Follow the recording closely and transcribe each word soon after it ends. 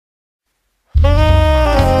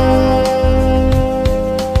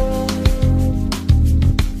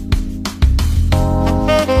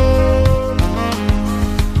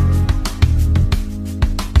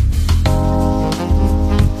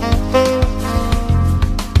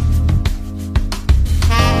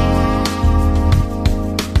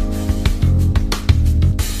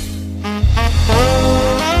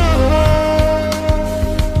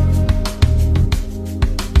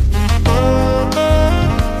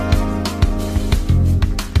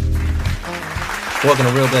Welcome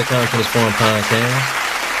to Real Black Consciousness Forum Podcast.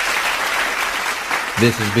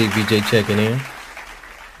 This is BBJ checking in.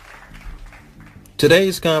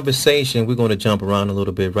 Today's conversation, we're going to jump around a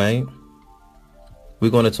little bit, right?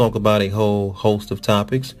 We're going to talk about a whole host of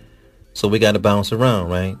topics. So we got to bounce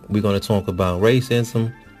around, right? We're going to talk about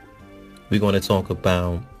racism. We're going to talk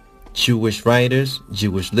about Jewish writers,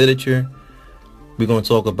 Jewish literature. We're going to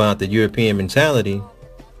talk about the European mentality.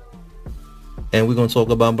 And we're going to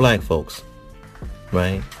talk about black folks,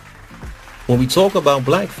 right? When we talk about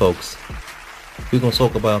black folks, we're going to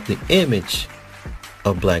talk about the image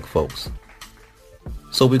of black folks.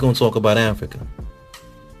 So we're going to talk about Africa.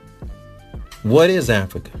 What is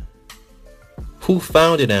Africa? Who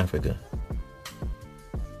founded Africa?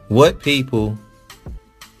 What people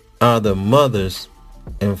are the mothers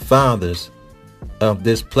and fathers of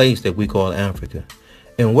this place that we call Africa?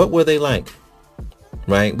 And what were they like?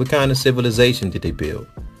 Right? What kind of civilization did they build?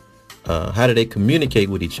 How did they communicate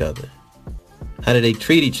with each other? How did they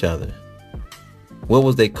treat each other? What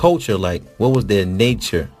was their culture like? What was their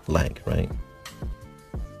nature like, right?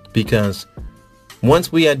 Because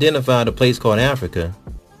once we identify the place called Africa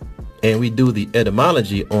and we do the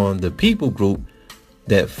etymology on the people group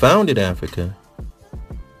that founded Africa,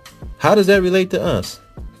 how does that relate to us?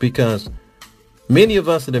 Because many of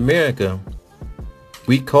us in America,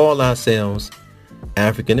 we call ourselves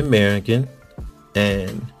African American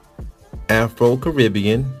and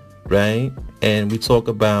Afro-Caribbean, right? And we talk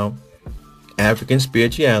about African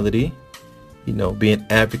spirituality, being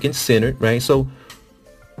African-centered, right? So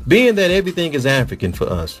being that everything is African for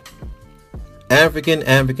us, African,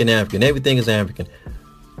 everything is African.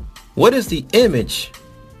 What is the image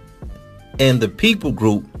and the people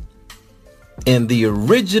group and the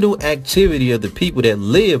original activity of the people that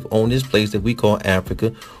live on this place that we call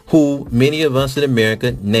Africa, who many of us in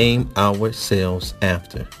America name ourselves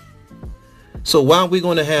after? So while we're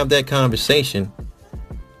going to have that conversation,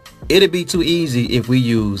 it'd be too easy if we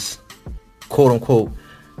use quote unquote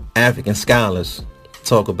African scholars to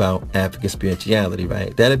talk about African spirituality,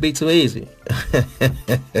 right? That'd be too easy.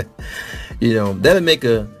 That'd make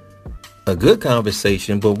a good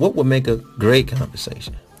conversation, but what would make a great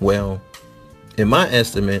conversation? Well, in my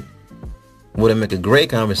estimate, would it make a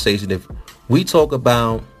great conversation if we talk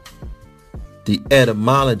about the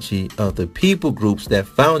etymology of the people groups that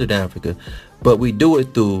founded Africa, but we do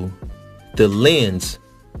it through the lens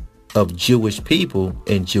of Jewish people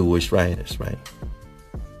and Jewish writers, right?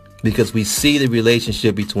 Because we see the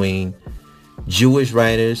relationship between Jewish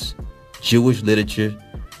writers, Jewish literature,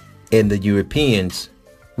 and the Europeans.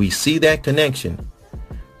 We see that connection.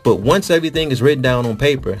 But once everything is written down on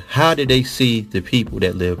paper, how did they see the people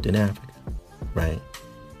that lived in Africa, right?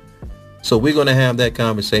 So we're going to have that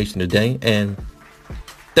conversation today, and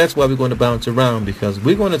that's why we're going to bounce around, because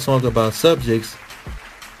we're going to talk about subjects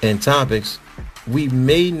and topics we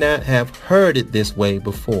may not have heard it this way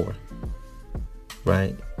before,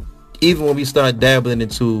 right? Even when we start dabbling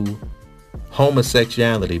into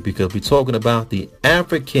homosexuality, because we're talking about the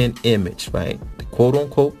African image, right? The quote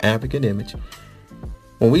unquote African image.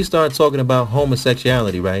 When we start talking about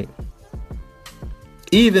homosexuality, right?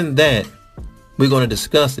 Even that, we're going to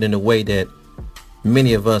discuss it in a way that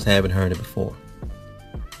many of us haven't heard it before.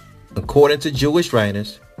 According to Jewish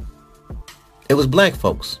writers, it was black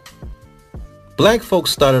folks. Black folks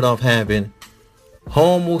started off having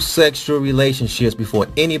homosexual relationships before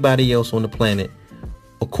anybody else on the planet,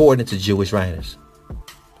 according to Jewish writers.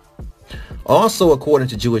 Also, according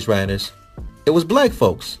to Jewish writers, it was black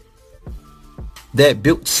folks that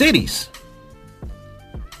built cities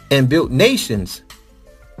and built nations.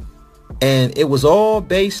 And it was all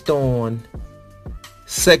based on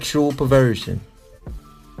sexual perversion.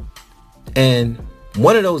 And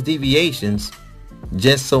one of those deviations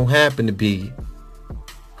just so happened to be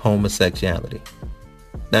homosexuality.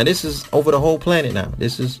 Now, this is over the whole planet now.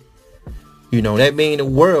 This is, that means the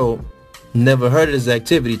world never heard of this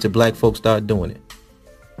activity till black folks start doing it.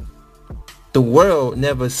 The world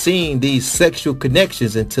never seen these sexual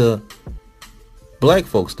connections until black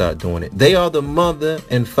folks start doing it. They are the mother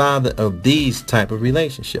and father of these type of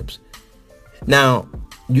relationships. Now,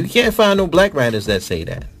 you can't find no black writers that say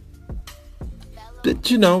that. But,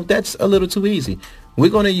 that's a little too easy.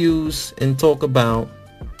 We're going to use and talk about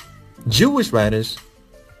Jewish writers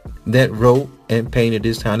that wrote and painted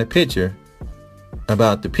this kind of picture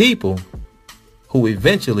about the people who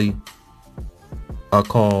eventually are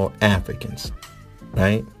called Africans,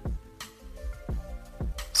 right?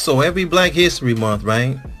 So every Black History Month,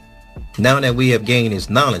 right? Now that we have gained this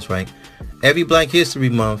knowledge, right? Every Black History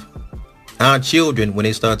Month, our children, when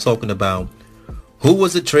they start talking about who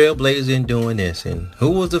was the trailblazer in doing this, and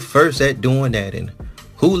who was the first at doing that, and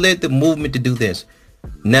who led the movement to do this.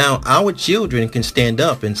 Now our children can stand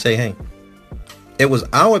up and say, hey, it was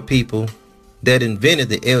our people that invented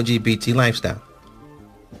the LGBT lifestyle.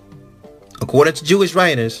 According to Jewish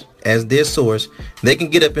writers, as their source, they can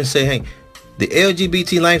get up and say, hey, the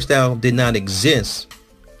LGBT lifestyle did not exist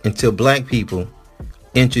until black people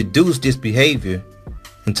introduced this behavior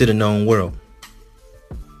into the known world.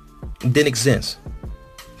 It didn't exist.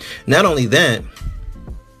 Not only that,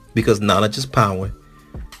 because knowledge is power,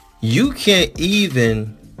 you can't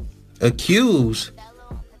even accuse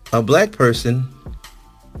a black person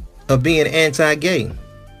of being anti-gay,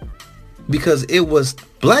 because it was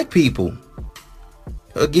black people.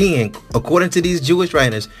 Again, according to these Jewish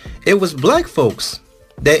writers, it was black folks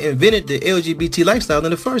that invented the LGBT lifestyle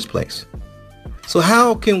in the first place. So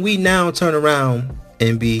how can we now turn around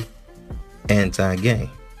and be anti-gay,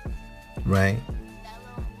 right?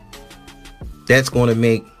 That's going to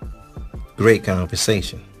make great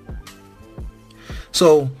conversation.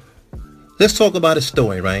 So let's talk about a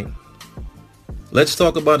story, right? Let's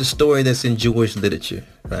talk about a story that's in Jewish literature,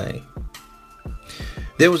 right?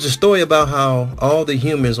 There was a story about how all the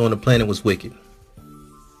humans on the planet was wicked,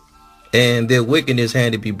 and their wickedness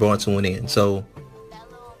had to be brought to an end. So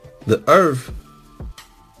the earth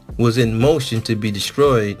was in motion to be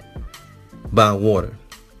destroyed by water.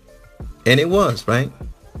 And it was, right?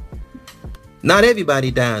 Not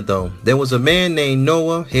everybody died though. There was a man named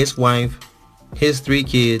Noah, his wife, his 3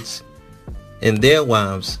 kids, and their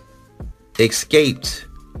wives escaped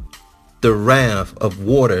the wrath of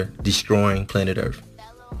water destroying planet Earth,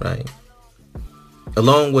 right?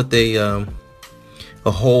 Along with a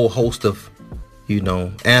whole host of,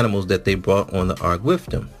 animals that they brought on the ark with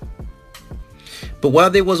them. But while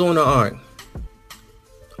they was on the ark,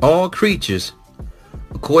 all creatures,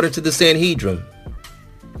 according to the Sanhedrin,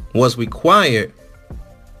 was required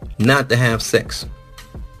not to have sex.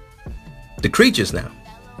 The creatures now.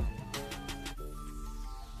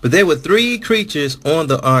 But there were 3 creatures on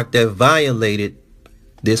the ark that violated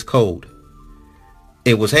this code.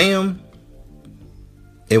 It was Ham,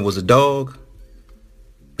 it was a dog,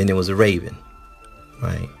 and it was a raven,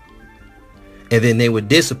 right? And then they were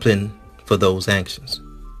disciplined for those actions.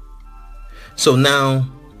 So now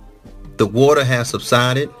the water has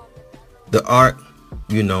subsided. The ark,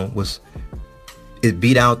 it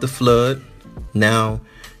beat out the flood. Now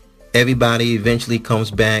everybody eventually comes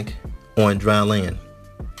back on dry land.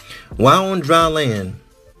 While on dry land,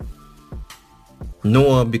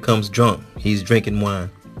 Noah becomes drunk. He's drinking wine.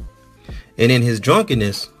 And in his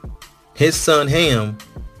drunkenness, his son Ham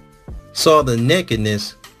saw the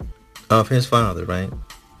nakedness of his father, right?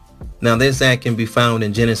 Now this act can be found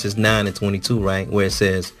in Genesis 9:22, right? Where it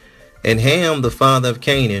says, and Ham, the father of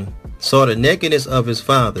Canaan, saw the nakedness of his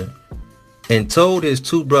father and told his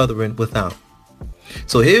 2 brethren without.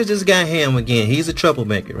 So here's this guy Ham again. He's a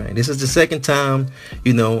troublemaker, right? This is the second time,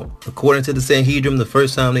 according to the Sanhedrin, the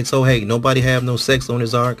first time they told, hey, nobody have no sex on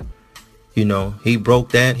his ark. He broke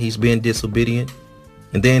that. He's being disobedient.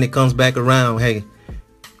 And then it comes back around. Hey,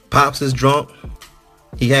 Pops is drunk.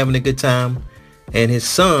 He having a good time. And his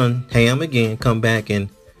son, Ham, again, come back and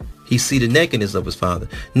he see the nakedness of his father.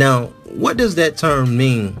 Now, what does that term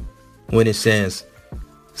mean when it says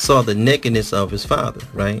saw the nakedness of his father,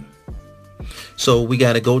 right? So we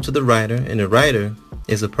got to go to the writer, and the writer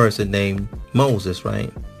is a person named Moses,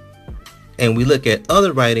 right? And we look at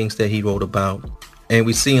other writings that he wrote about, and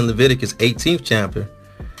we see in Leviticus 18th chapter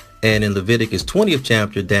and in Leviticus 20th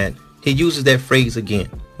chapter that he uses that phrase again,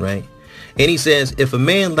 right? And he says, if a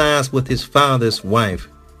man lies with his father's wife,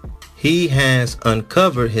 he has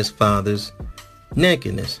uncovered his father's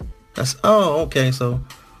nakedness. That's, oh, okay. So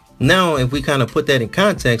now if we kind of put that in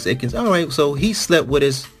context, it can, all right, so he slept with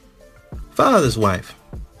his father's wife,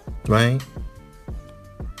 right?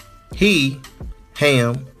 He,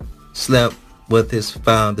 Ham, slept with his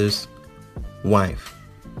father's wife.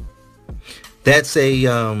 That's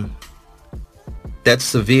a that's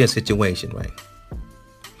severe situation, right?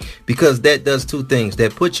 Because that does 2 things.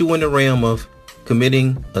 That puts you in the realm of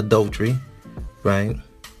committing adultery, right?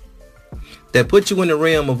 That puts you in the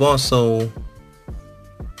realm of also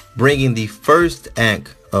bringing the first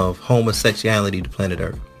act of homosexuality to planet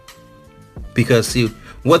Earth. Because see,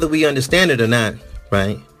 whether we understand it or not,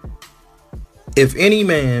 right? If any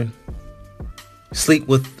man sleep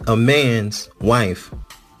with a man's wife,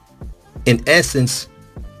 in essence,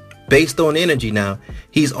 based on energy now,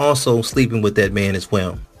 he's also sleeping with that man as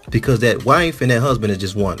well. Because that wife and that husband is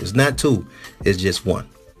just one. It's not 2, it's just one.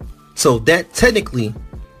 So that technically,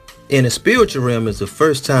 in a spiritual realm, is the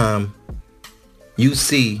first time you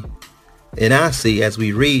see and I see as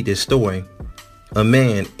we read this story, a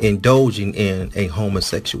man indulging in a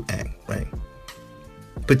homosexual act, right?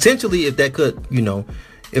 Potentially, if that could,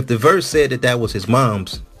 if the verse said that that was his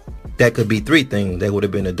mom's, that could be three things. That would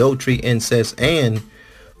have been adultery, incest, and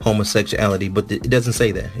homosexuality. But it doesn't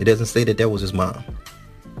say that. It doesn't say that that was his mom.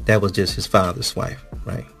 That was just his father's wife,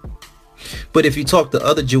 right? But if you talk to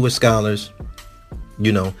other Jewish scholars,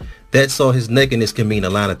 that saw his nakedness can mean a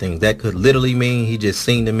lot of things. That could literally mean he just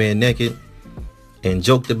seen the man naked and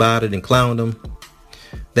joked about it and clowned him.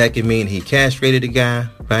 That could mean he castrated the guy,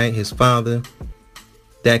 right? His father.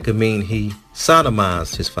 That could mean he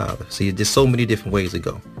sodomized his father. See, there's so many different ways to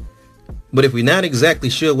go. But if we're not exactly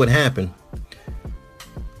sure what happened,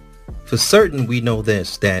 for certain we know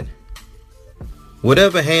this, that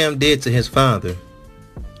whatever Ham did to his father,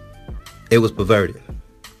 it was perverted.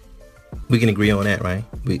 We can agree on that, right?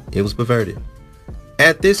 It was perverted.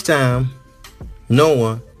 At this time,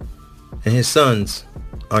 Noah and his sons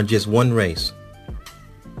are just one race.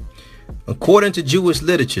 According to Jewish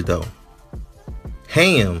literature, though,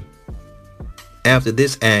 Ham, after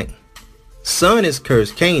this act, son is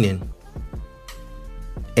cursed Canaan,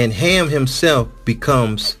 and Ham himself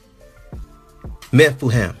becomes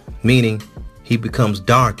Mephuham, meaning he becomes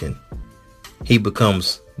darkened. He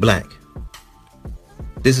becomes black.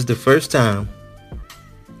 This is the first time,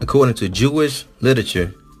 according to Jewish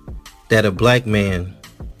literature, that a black man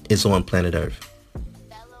is on planet Earth.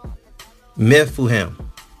 Mephuham,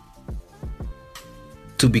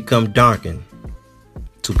 to become darkened,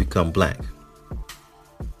 to become black.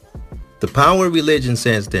 The power of religion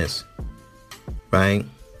says this, right?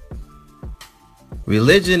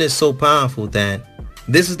 Religion is so powerful that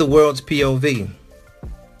this is the world's POV.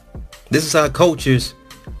 This is how cultures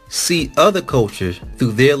see other cultures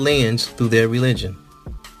through their lens, through their religion.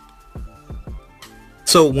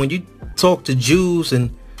 So when you talk to Jews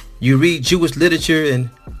and you read Jewish literature, and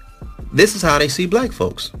this is how they see black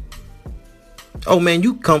folks. Oh man,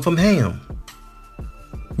 you come from Ham.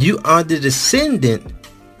 You are the descendant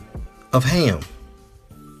of Ham.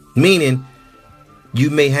 Meaning you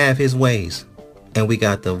may have his ways and we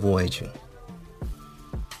got to avoid you.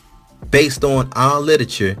 Based on our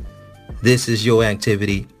literature, this is your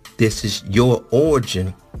activity. This is your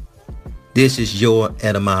origin. This is your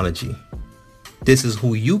etymology. This is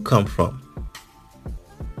who you come from.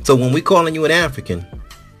 So when we calling you an African,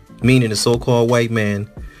 meaning a so-called white man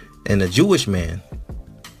and a Jewish man,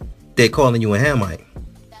 they're calling you a Hamite.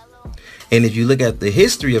 And if you look at the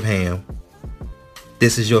history of Ham,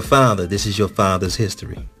 this is your father. This is your father's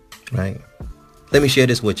history, right? Let me share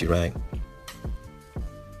this with you, right?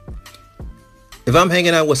 If I'm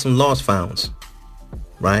hanging out with some lost founds,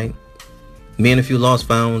 right? Me and a few lost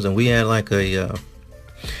founds, and we had like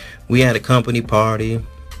we had a company party,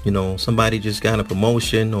 somebody just got a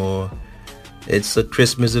promotion, or it's a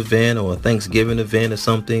Christmas event or a Thanksgiving event or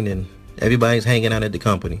something, and everybody's hanging out at the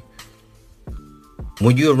company.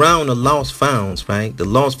 When you're around the lost founds, right? The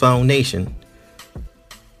lost found nation,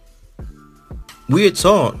 we are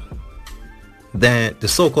taught that the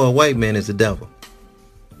so-called white man is the devil.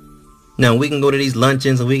 Now we can go to these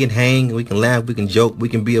luncheons and we can hang, we can laugh, we can joke, we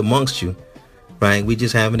can be amongst you, right? We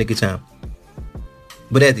just having a good time.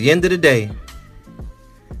 But at the end of the day,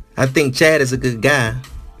 I think Chad is a good guy.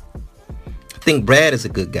 I think Brad is a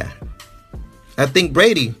good guy. I think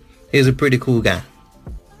Brady is a pretty cool guy.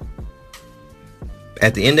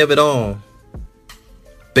 At the end of it all,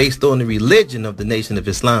 based on the religion of the Nation of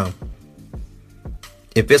Islam,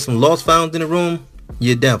 if there's some lost found in the room,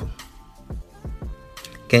 you're a devil.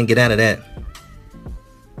 Can't get out of that.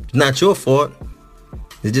 It's not your fault.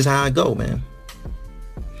 It's just how I go, man.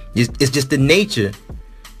 It's just the nature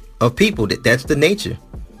of people. That's the nature.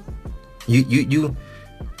 You.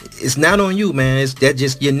 It's not on you, man. That's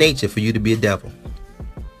just your nature for you to be a devil.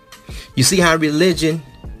 You see how religion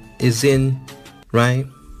is in, right?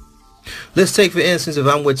 Let's take, for instance, if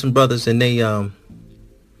I'm with some brothers and they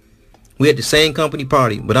we had the same company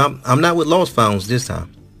party, but I'm not with lost founds this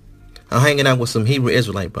time. I'm hanging out with some Hebrew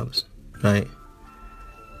Israelite brothers, right?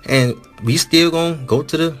 And we still gonna go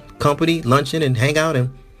to the company luncheon and hang out,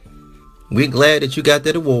 and we're glad that you got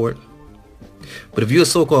that award. But if you're a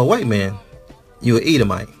so-called white man, you're an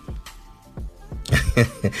Edomite.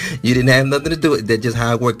 You didn't have nothing to do with it. That's just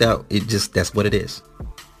how it worked out. That's what it is,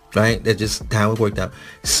 right? That's just how it worked out.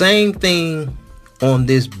 Same thing on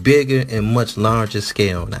this bigger and much larger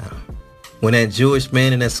scale now. When that Jewish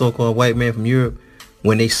man and that so-called white man from Europe,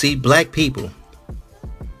 when they see black people,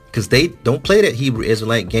 because they don't play that Hebrew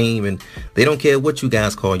Israelite game, and they don't care what you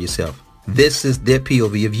guys call yourself. This is their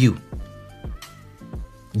POV of you.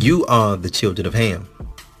 You are the children of Ham.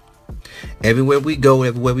 Everywhere we go,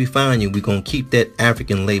 everywhere we find you, we're going to keep that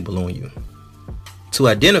African label on you. To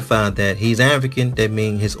identify that he's African, that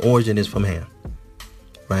means his origin is from Ham.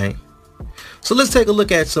 Right? So let's take a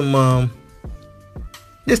look at some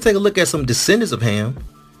descendants of Ham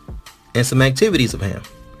and some activities of Ham.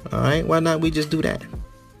 All right? Why not we just do that?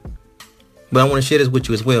 But I want to share this with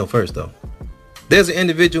you as well first, though. There's an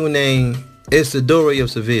individual named Isidore of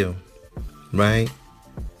Seville, right?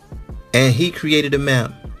 And he created a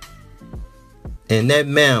map. And that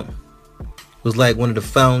map was like one of the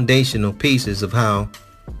foundational pieces of how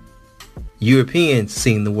Europeans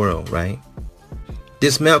seen the world, right?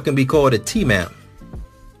 This map can be called a T-map,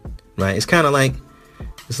 right? It's kind of like,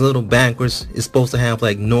 it's a little backwards. It's supposed to have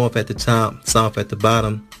like north at the top, south at the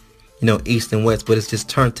bottom, you know, east and west, but it's just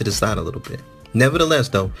turned to the side a little bit. Nevertheless,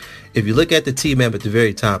 though, if you look at the T-map at the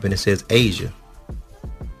very top and it says Asia,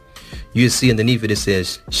 you see underneath it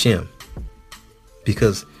says Shem,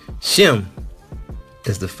 because Shem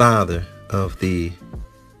is the father of the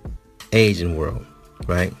Asian world,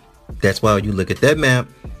 right? That's why you look at that map,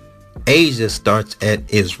 Asia starts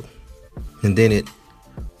at Israel, and then it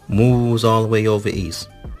moves all the way over east.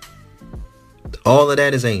 All of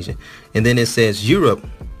that is Asia. And then it says Europe,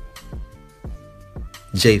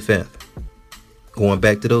 Japheth, going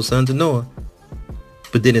back to those sons of Noah.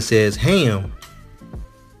 But then it says Ham,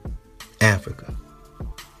 Africa,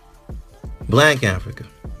 black Africa.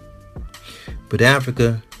 But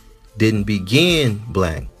Africa didn't begin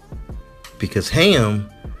black, because Ham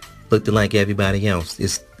looked like everybody else.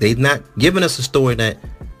 They've not given us a story that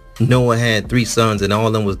Noah had 3 sons and all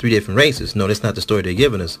of them was 3 different races. No, that's not the story they're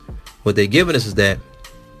giving us. What they're giving us is that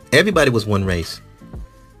everybody was one race.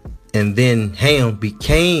 And then Ham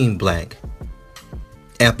became black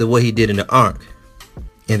after what he did in the ark.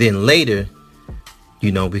 And then later,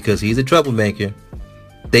 you know, because he's a troublemaker,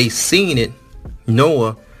 they seen it.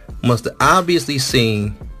 Noah must have obviously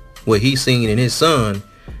seen what he seen in his son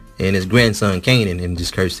and his grandson Canaan and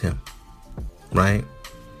just cursed him, right?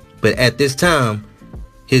 But at this time,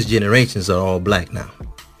 his generations are all black now.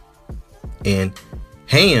 And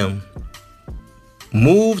Ham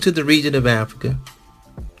moved to the region of Africa,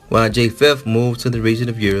 while Japheth moved to the region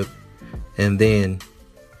of Europe, and then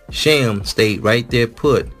Shem stayed right there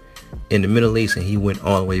put in the Middle East, and he went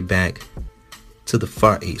all the way back to the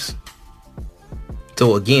Far East.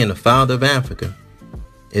 So again, the father of Africa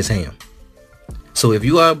is Ham. So if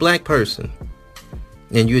you are a black person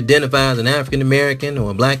and you identify as an African American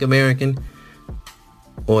or a black American,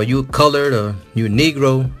 or you're colored or you're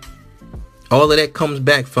Negro, all of that comes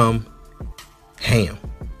back from Ham.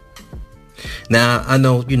 Now, I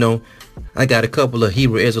know, you know, I got a couple of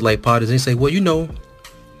Hebrew Israelite parties. They say, well, you know,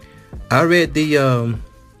 I read the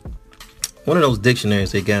one of those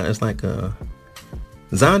dictionaries they got. It's like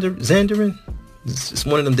Zandarin. It's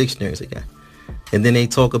one of them dictionaries they got. And then they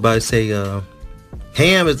talk about it, say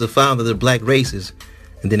Ham is the father of the black races,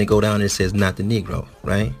 and then they go down and it says not the Negro,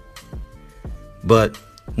 right? But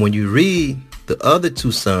when you read the other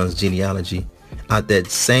 2 sons' genealogy out that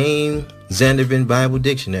same Zandarin Bible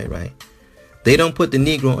dictionary, right? They don't put the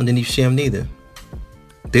Negro underneath Shem neither.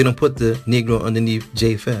 They don't put the Negro underneath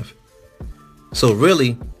Japheth. So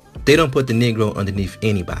really, they don't put the Negro underneath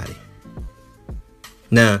anybody.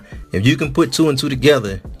 Now, if you can put 2 and 2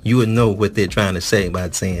 together, you would know what they're trying to say by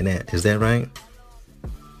saying that. Is that right?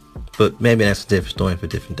 But maybe that's a different story for a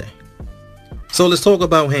different day. So let's talk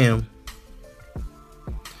about Ham.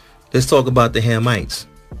 Let's talk about the Hamites,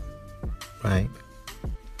 right?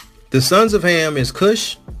 The sons of Ham is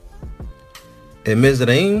Cush and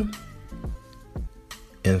Mizraim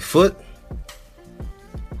and Phut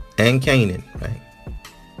and Canaan, right?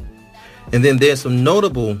 And then there's some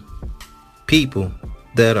notable people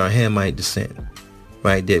that are Hamite descent,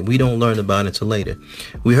 right, that we don't learn about until later.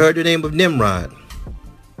 We heard the name of Nimrod,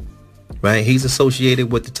 right? He's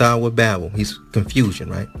associated with the Tower of Babel. He's confusion,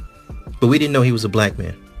 right? But we didn't know he was a black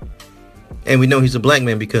man. And we know he's a black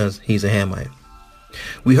man because he's a Hamite.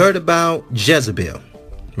 We heard about Jezebel,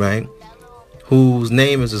 right, whose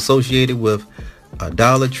name is associated with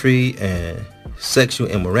idolatry and sexual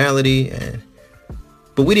immorality,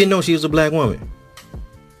 but we didn't know she was a black woman.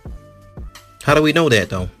 How do we know that,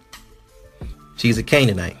 though? She's a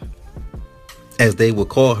Canaanite, as they would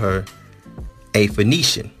call her, a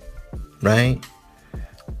Phoenician, right?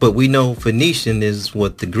 But we know Phoenician is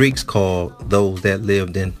what the Greeks called those that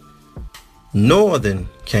lived in northern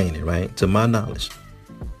Canaan, right? To my knowledge.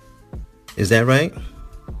 Is that right?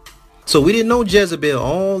 So we didn't know Jezebel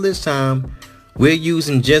all this time. We're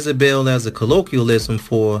using Jezebel as a colloquialism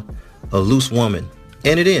for a loose woman.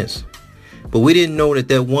 And it is. But we didn't know that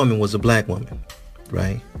that woman was a black woman,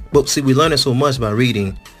 right? But see, we learned so much by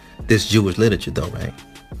reading this Jewish literature though, right?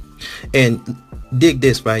 And dig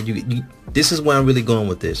this, right? This is where I'm really going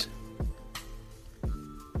with this.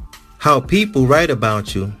 How people write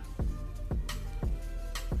about you,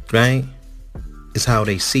 right, is how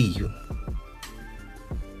they see you.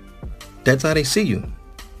 That's how they see you.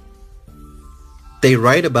 They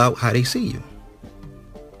write about how they see you.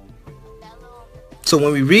 So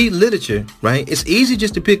when we read literature, right, it's easy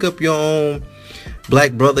just to pick up your own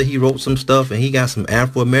black brother. He wrote some stuff and he got some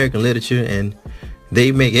Afro-American literature, and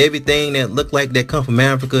they make everything that look like that come from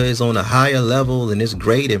Africa is on a higher level and it's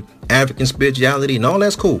great, and African spirituality and all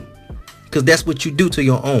that's cool. Because that's what you do to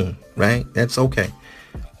your own, right? That's okay.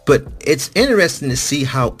 But it's interesting to see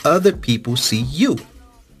how other people see you.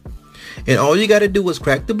 And all you got to do is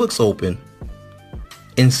crack the books open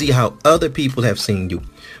and see how other people have seen you.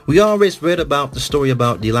 We always read about the story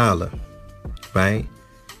about Delilah, right?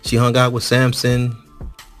 She hung out with Samson.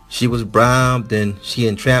 She was bribed and she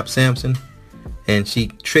entrapped Samson. And she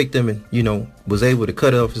tricked him and, you know, was able to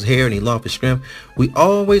cut off his hair and he lost his strength. We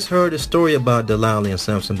always heard the story about Delilah and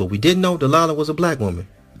Samson, but we didn't know Delilah was a black woman,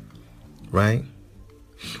 right?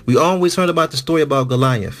 We always heard about the story about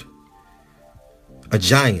Goliath, a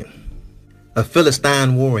giant, a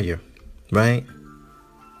Philistine warrior, right?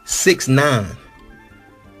 6'9",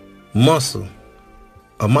 muscle,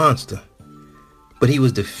 a monster. But he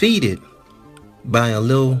was defeated by a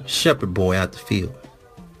little shepherd boy out the field.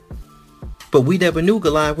 But we never knew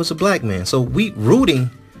Goliath was a black man. So we rooting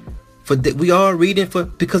for, we are reading for,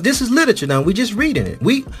 because this is literature now. We just reading it.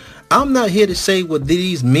 I'm not here to say whether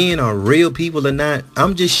these men are real people or not.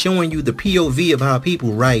 I'm just showing you the POV of how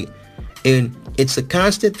people write. And it's a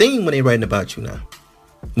constant thing when they're writing about you now.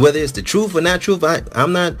 Whether it's the truth or not truth,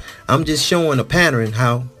 I'm just showing a pattern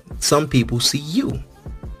how some people see you.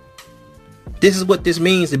 This is what this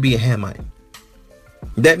means to be a Hamite.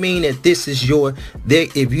 That means that this is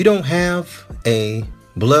if you don't have a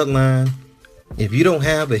bloodline, if you don't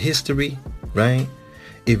have a history, right?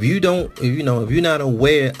 If you're not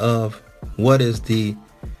aware of what is the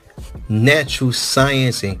natural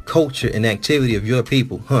science and culture and activity of your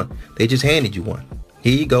people, they just handed you one.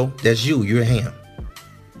 Here you go. That's you. You're a Ham,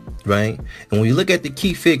 right? And when you look at the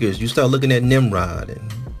key figures, you start looking at Nimrod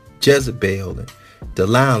and Jezebel and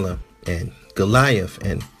Delilah and Goliath,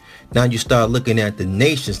 and now you start looking at the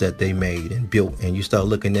nations that they made and built, and you start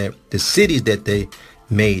looking at the cities that they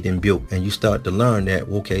made and built, and you start to learn that,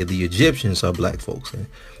 okay, the Egyptians are black folks and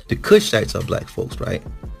the Cushites are black folks, right?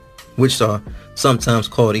 Which are sometimes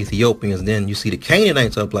called Ethiopians. Then you see the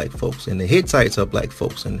Canaanites are black folks, and the Hittites are black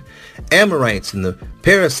folks, and the Amorites and the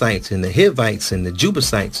Perizzites and the Hivites and the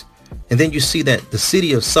Jebusites. And then you see that the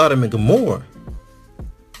city of Sodom and Gomorrah,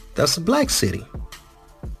 that's a black city.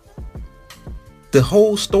 The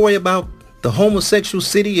whole story about the homosexual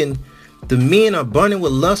city, and the men are burning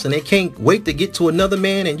with lust and they can't wait to get to another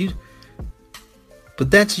man,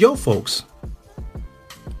 but that's your folks.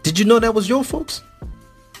 Did you know that was your folks?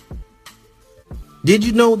 Did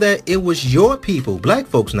you know that it was your people, black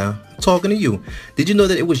folks now, I'm talking to you. Did you know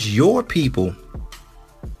that it was your people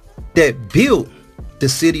that built the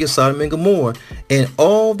city of Sodom and Gomorrah, and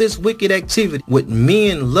all this wicked activity with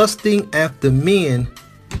men lusting after men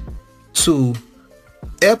to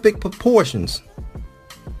epic proportions?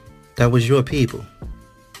 That was your people.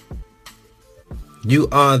 You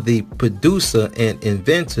are the producer and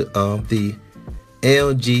inventor of the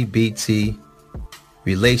LGBT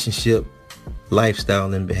relationship,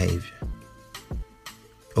 lifestyle, and behavior,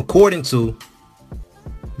 according to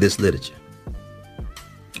this literature,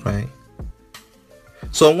 right?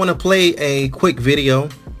 So I want to play a quick video.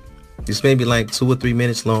 This may be like 2 or 3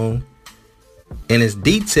 minutes long, and it's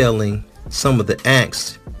detailing some of the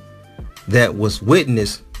acts that was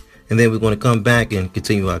witnessed, and then we're going to come back and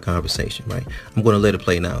continue our conversation, right? I'm going to let it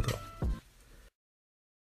play now, though.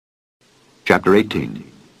 Chapter 18.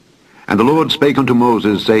 And the Lord spake unto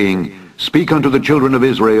Moses, saying, Speak unto the children of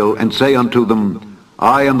Israel, and say unto them,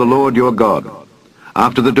 I am the Lord your God.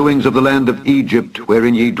 After the doings of the land of Egypt,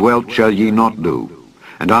 wherein ye dwelt, shall ye not do.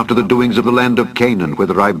 And after the doings of the land of Canaan,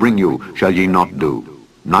 whither I bring you, shall ye not do.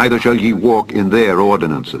 Neither shall ye walk in their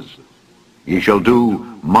ordinances. Ye shall do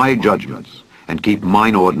my judgments, and keep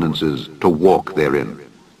mine ordinances, to walk therein.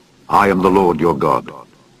 I am the Lord your God.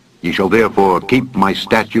 Ye shall therefore keep my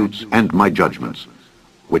statutes and my judgments,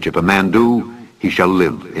 which if a man do, he shall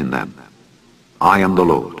live in them. I am the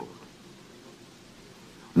Lord.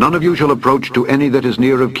 None of you shall approach to any that is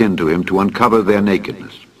near of kin to him to uncover their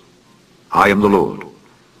nakedness. I am the Lord.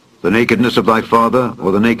 The nakedness of thy father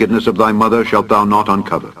or the nakedness of thy mother shalt thou not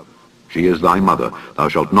uncover. She is thy mother. Thou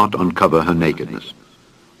shalt not uncover her nakedness.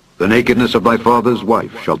 The nakedness of thy father's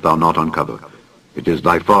wife shalt thou not uncover. It is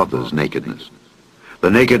thy father's nakedness. The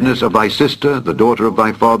nakedness of thy sister, the daughter of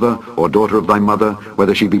thy father, or daughter of thy mother,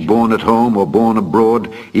 whether she be born at home or born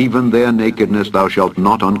abroad, even their nakedness thou shalt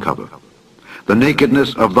not uncover. The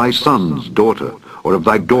nakedness of thy son's daughter, or of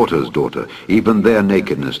thy daughter's daughter, even their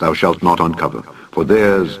nakedness thou shalt not uncover, for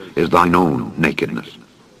theirs is thine own nakedness.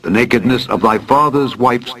 The nakedness of thy father's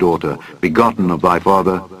wife's daughter, begotten of thy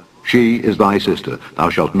father, she is thy sister. Thou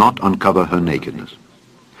shalt not uncover her nakedness.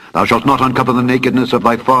 Thou shalt not uncover the nakedness of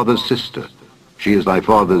thy father's sister. She is thy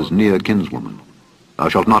father's near kinswoman. Thou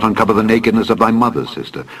shalt not uncover the nakedness of thy mother's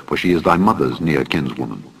sister, for she is thy mother's near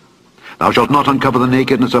kinswoman. Thou shalt not uncover the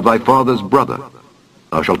nakedness of thy father's brother.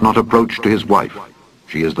 Thou shalt not approach to his wife.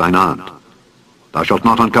 She is thine aunt. Thou shalt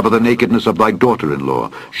not uncover the nakedness of thy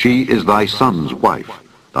daughter-in-law. She is thy son's wife.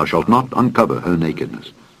 Thou shalt not uncover her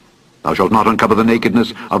nakedness. Thou shalt not uncover the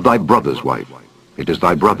nakedness of thy brother's wife. It is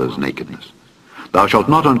thy brother's nakedness. Thou shalt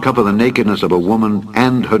not uncover the nakedness of a woman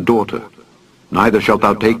and her daughter. Neither shalt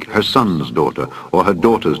thou take her son's daughter or her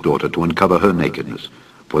daughter's daughter to uncover her nakedness,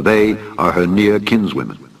 for they are her near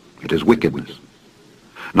kinswomen. It is wickedness.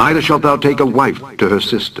 Neither shalt thou take a wife to her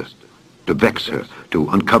sister, to vex her, to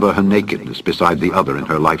uncover her nakedness beside the other in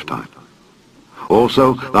her lifetime.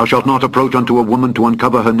 Also, thou shalt not approach unto a woman to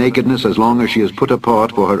uncover her nakedness as long as she is put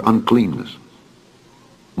apart for her uncleanness.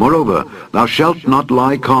 Moreover, thou shalt not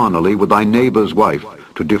lie carnally with thy neighbor's wife,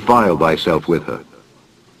 to defile thyself with her.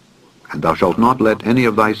 And thou shalt not let any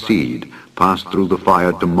of thy seed pass through the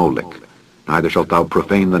fire to Molech, neither shalt thou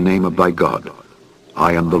profane the name of thy God.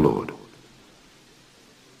 I am the Lord.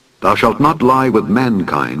 Thou shalt not lie with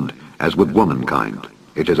mankind as with womankind.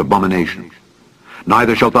 It is abomination.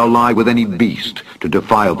 Neither shalt thou lie with any beast, to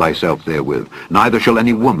defile thyself therewith. Neither shall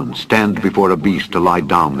any woman stand before a beast to lie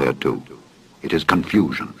down thereto. It is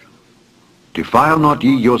confusion. Defile not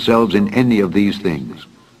ye yourselves in any of these things,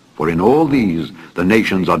 for in all these the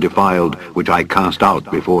nations are defiled, which I cast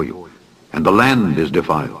out before you, and the land is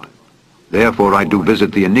defiled. Therefore I do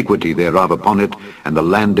visit the iniquity thereof upon it, and the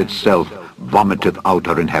land itself vomiteth out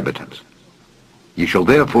her inhabitants. Ye shall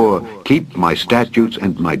therefore keep my statutes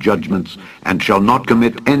and my judgments, and shall not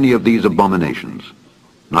commit any of these abominations,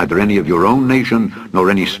 neither any of your own nation, nor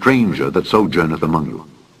any stranger that sojourneth among you.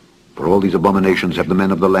 For all these abominations have the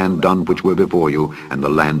men of the land done which were before you, and the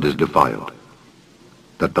land is defiled.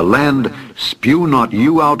 That the land spew not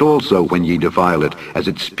you out also when ye defile it, as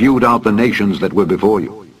it spewed out the nations that were before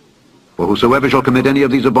you. For whosoever shall commit any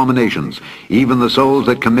of these abominations, even the souls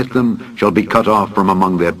that commit them shall be cut off from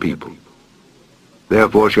among their people.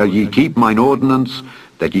 Therefore shall ye keep mine ordinance,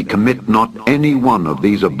 that ye commit not any one of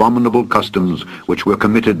these abominable customs which were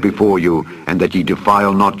committed before you, and that ye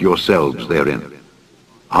defile not yourselves therein.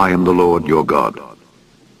 I am the Lord your God.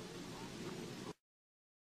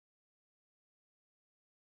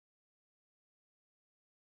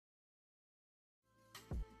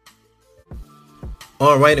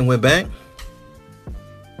 All right, and we're back.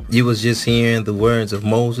 You was just hearing the words of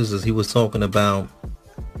Moses as he was talking about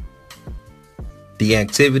the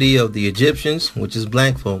activity of the Egyptians, which is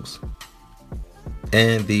black folks,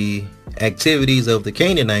 and the activities of the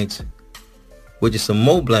Canaanites, which is some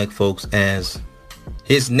more black folks, as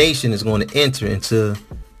his nation is going to enter into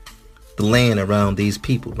the land around these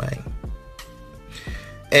people, right?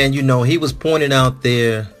 And you know, he was pointing out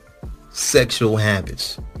their sexual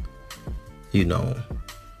habits, you know,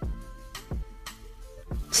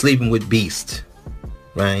 sleeping with beasts,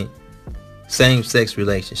 right? Same-sex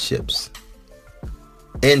relationships,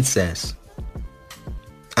 incest,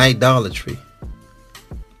 idolatry,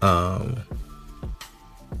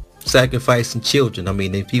 sacrificing children. I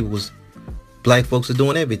mean, black folks are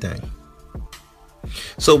doing everything.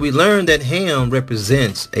 So we learned that Ham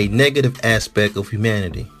represents a negative aspect of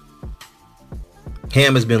humanity.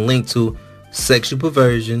 Ham has been linked to sexual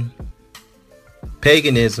perversion,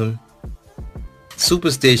 paganism,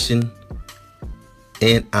 superstition,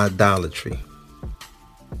 and idolatry.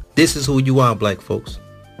 This is who you are, black folks.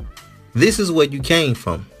 This is where you came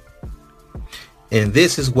from. And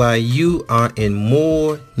this is why you are in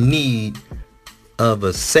more need of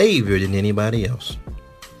a savior than anybody else.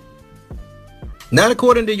 Not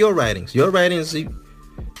according to your writings. Your writings,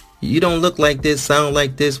 you don't look like this, sound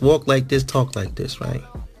like this, walk like this, talk like this, right?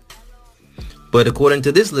 But according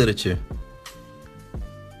to this literature,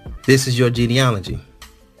 this is your genealogy.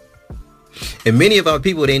 And many of our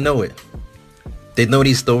people, they know it. They know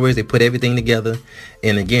these stories. They put everything together.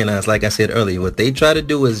 And again, like I said earlier, what they try to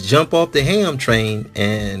do is jump off the Ham train,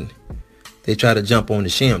 and they try to jump on the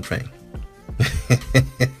Shem train.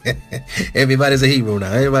 Everybody's a Hebrew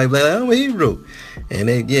now. Everybody's like, I'm a Hebrew. And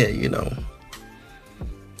they, yeah, you know,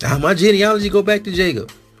 my genealogy go back to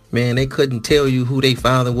Jacob. Man, they couldn't tell you who their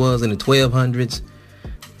father was in the 1200s,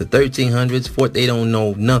 the 1300s. They don't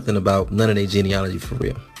know nothing about none of their genealogy for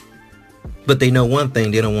real. But they know one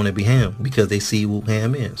thing, they don't want to be Ham because they see who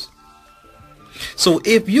Ham is. So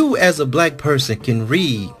if you as a black person can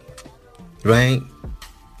read, right,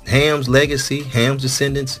 Ham's legacy, Ham's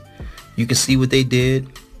descendants, you can see what they did.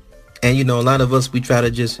 And you know, a lot of us, we try to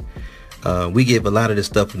just, we give a lot of this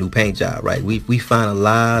stuff a new paint job, right? We find a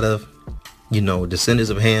lot of, you know, descendants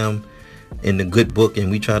of Ham in the good book, and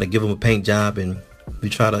we try to give them a paint job, and we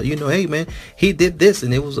try to, you know, hey man, he did this,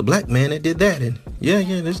 and it was a black man that did that, and yeah,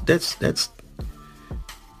 that's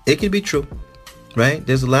it can be true, right?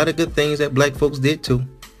 There's a lot of good things that black folks did too.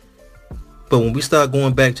 But when we start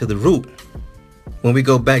going back to the root, when we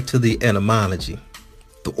go back to the etymology,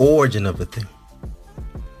 the origin of a thing,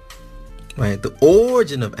 right? The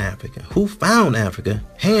origin of Africa. Who found Africa?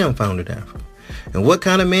 Ham founded Africa. And what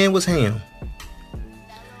kind of man was Ham?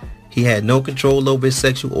 He had no control over his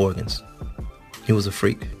sexual organs. He was a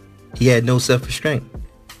freak. He had no self-restraint.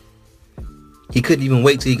 He couldn't even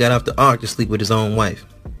wait till he got off the ark to sleep with his own wife.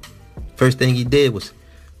 First thing he did was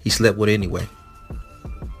he slept with her anyway.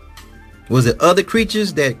 Was there other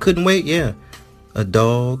creatures that couldn't wait? Yeah. A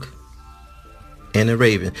dog and a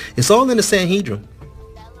raven. It's all in the Sanhedrin.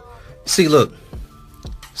 See, look.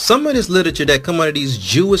 Some of this literature that come out of these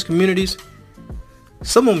Jewish communities,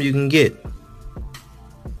 some of them you can get.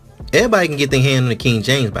 Everybody can get their hand on the King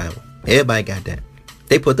James Bible. Everybody got that.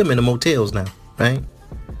 They put them in the motels now, right?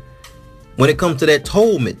 When it comes to that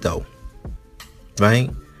Talmud though, right?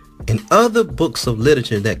 And other books of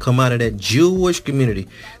literature that come out of that Jewish community,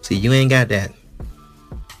 see, you ain't got that.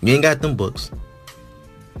 You ain't got them books.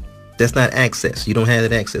 That's not access. You don't have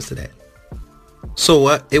that access to that.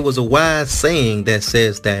 So it was a wise saying that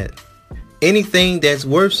says that anything that's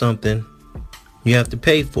worth something, you have to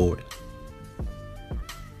pay for it.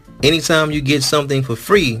 Anytime you get something for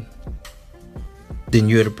free, then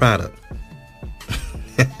you're the product.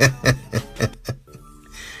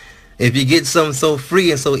 If you get something so free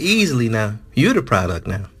and so easily now, you're the product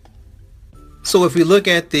now. So if we look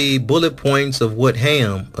at the bullet points of what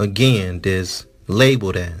Ham, again, is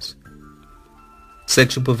labeled as: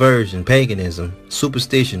 sexual perversion, paganism,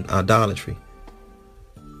 superstition, idolatry.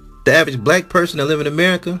 The average black person that live in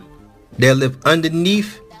America, that live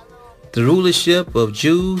underneath the rulership of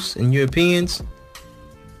Jews and Europeans,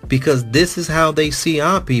 because this is how they see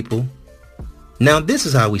our people. Now this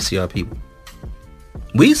is how we see our people.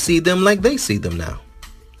 We see them like they see them now,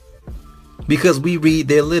 because we read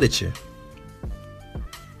their literature,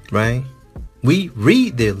 right? We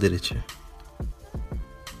read their literature.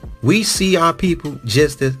 We see our people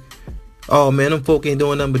just as, oh man, them folk ain't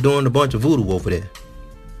doing nothing but doing a bunch of voodoo over there.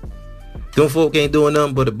 Them folk ain't doing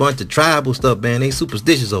nothing but a bunch of tribal stuff, man. They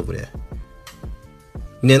superstitious over there.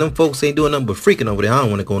 Now them folks ain't doing nothing but freaking over there. I don't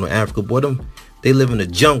want to go to Africa, boy. They live in a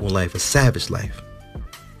jungle life, a savage life.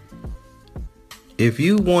 If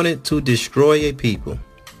you wanted to destroy a people,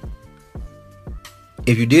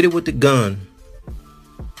 if you did it with the gun,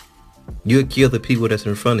 you'd kill the people that's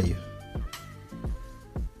in front of you.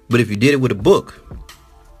 But if you did it with a book,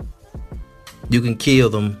 you can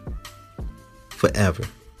kill them forever.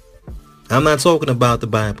 I'm not talking about the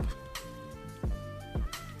Bible.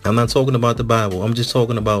 I'm not talking about the Bible. I'm just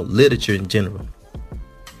talking about literature in general.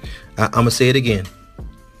 I'm going to say it again.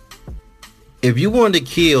 If you wanted to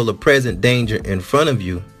kill a present danger in front of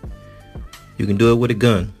you, you can do it with a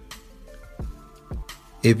gun.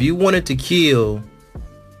 If you wanted to kill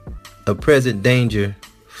a present danger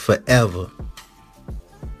forever,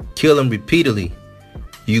 kill them repeatedly,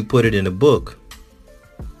 you put it in a book.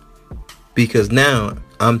 Because now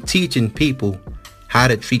I'm teaching people how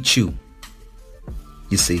to treat you.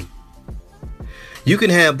 You see, you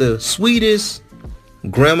can have the sweetest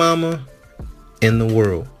grandmama in the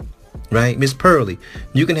world, right? Miss Pearly.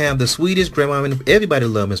 You can have the sweetest grandmama. Everybody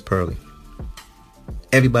love Miss Pearly.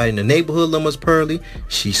 Everybody in the neighborhood love Miss Pearly.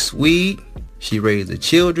 She's sweet. She raised the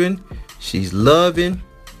children. She's loving.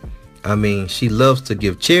 I mean, she loves to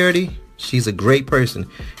give charity. She's a great person.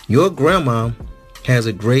 Your grandma has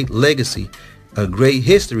a great legacy, a great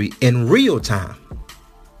history in real time.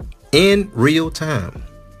 In real time.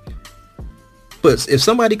 But if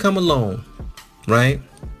somebody come along, right,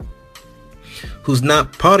 who's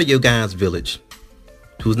not part of your guys' village,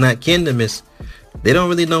 who's not kin to Miss, they don't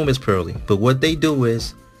really know Miss Pearly. But what they do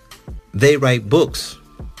is they write books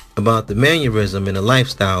about the mannerism and the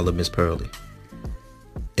lifestyle of Miss Pearly.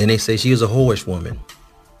 And they say she is a whorish woman.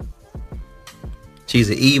 She's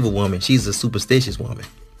an evil woman. She's a superstitious woman.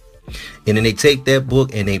 And then they take that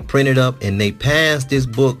book and they print it up and they pass this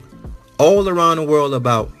book all around the world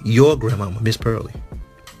about your grandmama, Miss Pearly.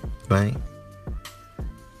 right?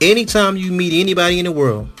 Anytime you meet anybody in the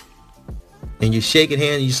world and you're shaking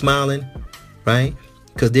hands and you're smiling, right?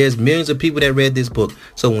 Because there's millions of people that read this book.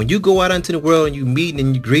 So when you go out into the world and you meet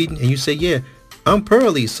and you greet and you say, yeah, I'm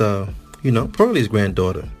Pearlie's, Pearlie's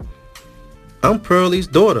granddaughter. I'm Pearlie's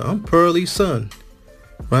daughter. I'm Pearlie's son,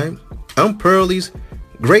 right? I'm Pearlie's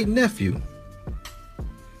great nephew.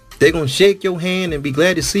 They're going to shake your hand and be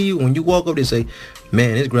glad to see you. When you walk up, they say,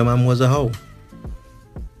 man, his grandmama was a hoe.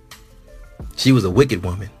 She was a wicked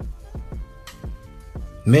woman.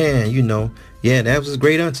 Man, yeah, that was his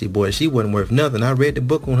great auntie, boy. She wasn't worth nothing. I read the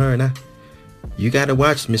book on her, and you got to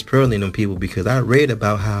watch Miss Pearlie and them people, because I read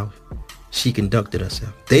about how she conducted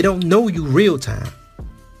herself. They don't know you real time.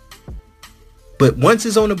 But once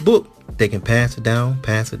it's on the book, they can pass it down,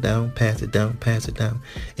 pass it down, pass it down, pass it down.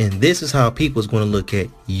 And this is how people's going to look at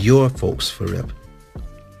your folks forever.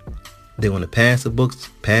 They want to pass the books,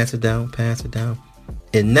 pass it down, pass it down.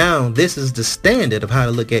 And now this is the standard of how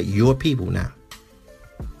to look at your people now.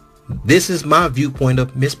 This is my viewpoint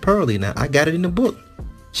of Miss Pearlie now. I got it in the book.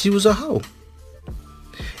 She was a hoe.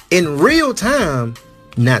 In real time,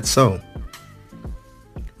 not so.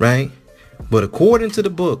 Right? But according to the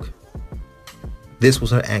book, this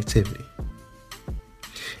was her activity.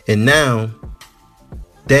 And now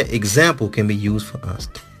that example can be used for us.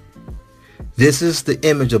 This is the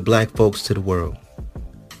image of black folks to the world.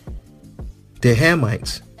 They're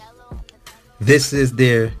Hamites. This is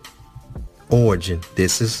their origin.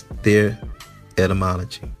 This is their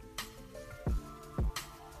etymology.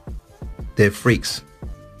 They're freaks.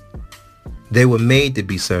 They were made to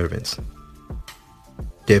be servants.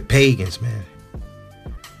 They're pagans, man.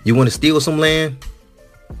 You want to steal some land?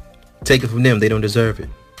 Take it from them. They don't deserve it.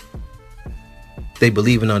 They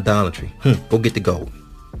believe in idolatry. Go get the gold.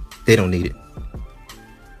 They don't need it.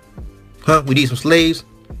 We need some slaves?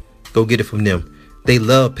 Go get it from them. They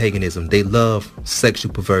love paganism. They love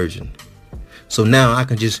sexual perversion. So now I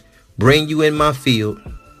can just bring you in my field,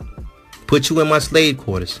 put you in my slave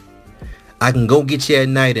quarters. I can go get you at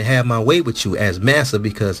night and have my way with you as master,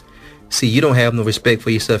 because, see, you don't have no respect for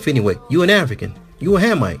yourself anyway. You an African. You a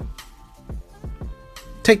Hamite.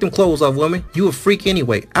 Take them clothes off, woman. You a freak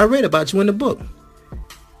anyway. I read about you in the book.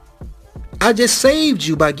 I just saved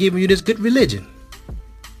you by giving you this good religion.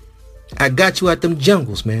 I got you out them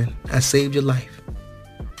jungles, man. I saved your life.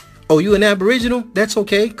 Oh, you an Aboriginal? That's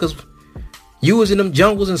okay, because you was in them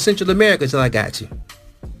jungles in Central America till I got you.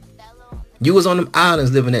 You was on them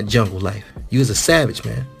islands living that jungle life. You was a savage,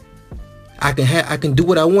 man. I can do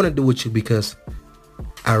what I want to do with you because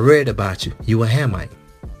I read about you. You a Hamite.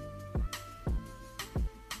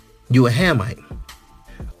 You a Hamite.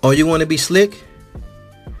 Oh, you want to be slick?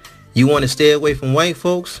 You want to stay away from white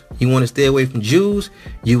folks? You want to stay away from Jews?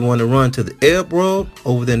 You want to run to the Arab world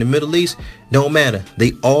over there in the Middle East? Don't matter.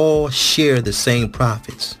 They all share the same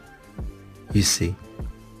prophets. You see.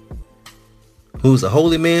 Who's a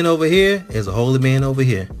holy man over here is a holy man over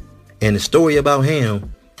here. And the story about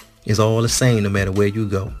him is all the same no matter where you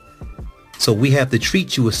go. So we have to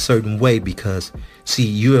treat you a certain way because, see,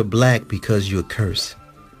 you're black because you're cursed.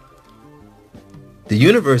 The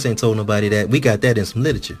universe ain't told nobody that. We got that in some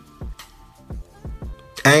literature.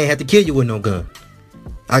 I ain't have to kill you with no gun.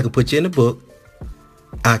 I can put you in a book.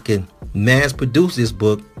 I can mass produce this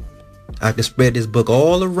book. I can spread this book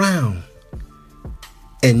all around.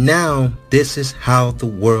 And now this is how the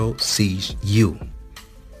world sees you.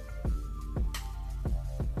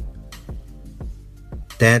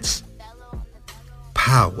 That's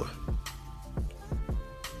power.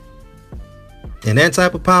 And that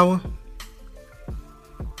type of power,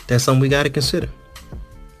 that's something we got to consider.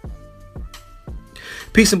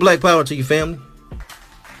 Peace and black power to you, family.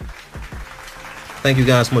 Thank you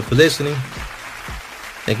guys so much for listening.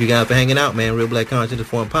 Thank you guys for hanging out, man. Real Black Conscious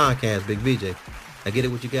Forum Podcast, Big VJ. I get it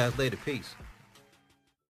with you guys later. Peace.